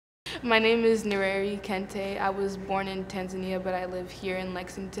My name is Nireri Kente. I was born in Tanzania, but I live here in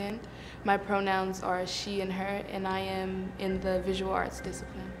Lexington. My pronouns are she and her, and I am in the visual arts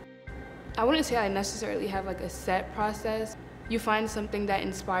discipline. I wouldn't say I necessarily have like a set process. You find something that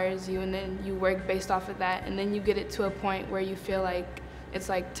inspires you, and then you work based off of that, and then you get it to a point where you feel like it's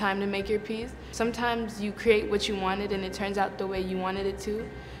like time to make your piece. Sometimes you create what you wanted and it turns out the way you wanted it to,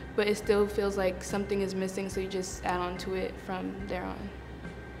 but it still feels like something is missing, so you just add on to it from there on.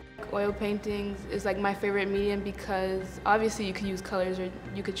 Oil paintings is like my favorite medium because obviously you could use colors or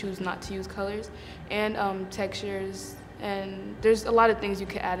you could choose not to use colors, and textures, and there's a lot of things you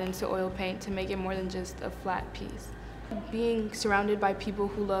could add into oil paint to make it more than just a flat piece. Being surrounded by people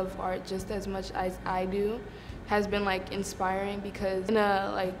who love art just as much as I do has been like inspiring, because in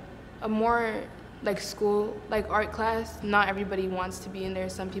a more like school like art class, not everybody wants to be in there.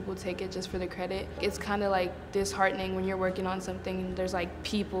 Some people take it just for the credit. It's kind of like disheartening when you're working on something and there's like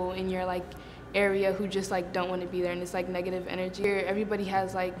people in your like area who just like don't want to be there, and it's like negative energy. Here everybody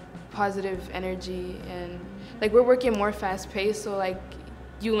has like positive energy, and like we're working more fast-paced, so like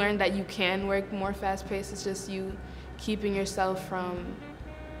you learn that you can work more fast-paced. It's just you keeping yourself from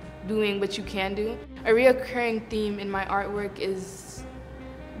doing what you can do. A reoccurring theme in my artwork is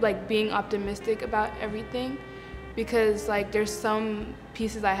like being optimistic about everything, because like there's some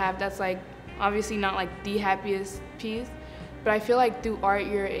pieces I have that's like obviously not like the happiest piece, but I feel like through art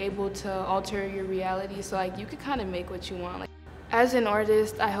you're able to alter your reality, so like you could kind of make what you want. Like, as an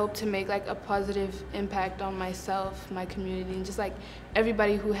artist, I hope to make like a positive impact on myself, my community, and just like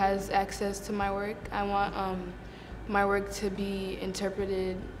everybody who has access to my work. I want my work to be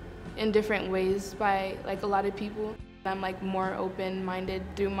interpreted in different ways by like a lot of people. I'm like more open-minded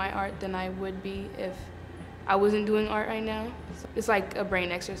through my art than I would be if I wasn't doing art right now. So it's like a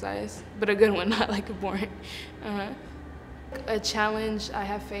brain exercise, but a good one, not like a boring. A challenge I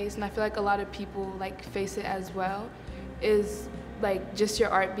have faced, and I feel like a lot of people like face it as well, is like just your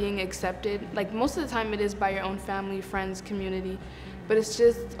art being accepted. Like most of the time it is by your own family, friends, community, but it's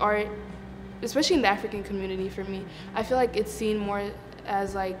just art, especially in the African community for me. I feel like it's seen more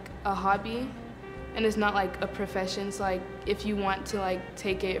as like a hobby, and it's not like a profession. So like if you want to like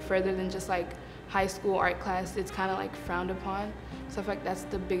take it further than just like high school art class, it's kind of like frowned upon. So I feel like that's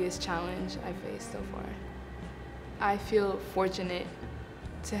the biggest challenge I've faced so far. I feel fortunate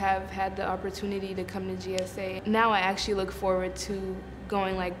to have had the opportunity to come to GSA. Now I actually look forward to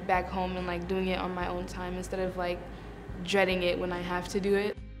going like back home and like doing it on my own time instead of like dreading it when I have to do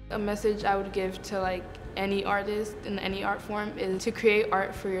it. A message I would give to like any artist in any art form is to create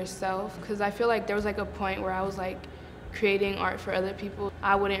art for yourself, because I feel like there was like a point where I was like creating art for other people.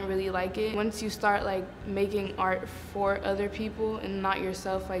 I wouldn't really like it. Once you start like making art for other people and not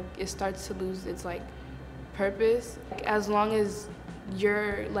yourself, like it starts to lose its like purpose. Like, as long as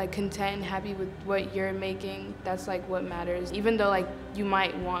you're like content and happy with what you're making, that's like what matters. Even though like you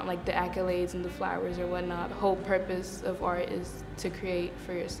might want like the accolades and the flowers or whatnot, the whole purpose of art is to create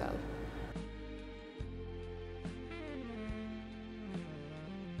for yourself.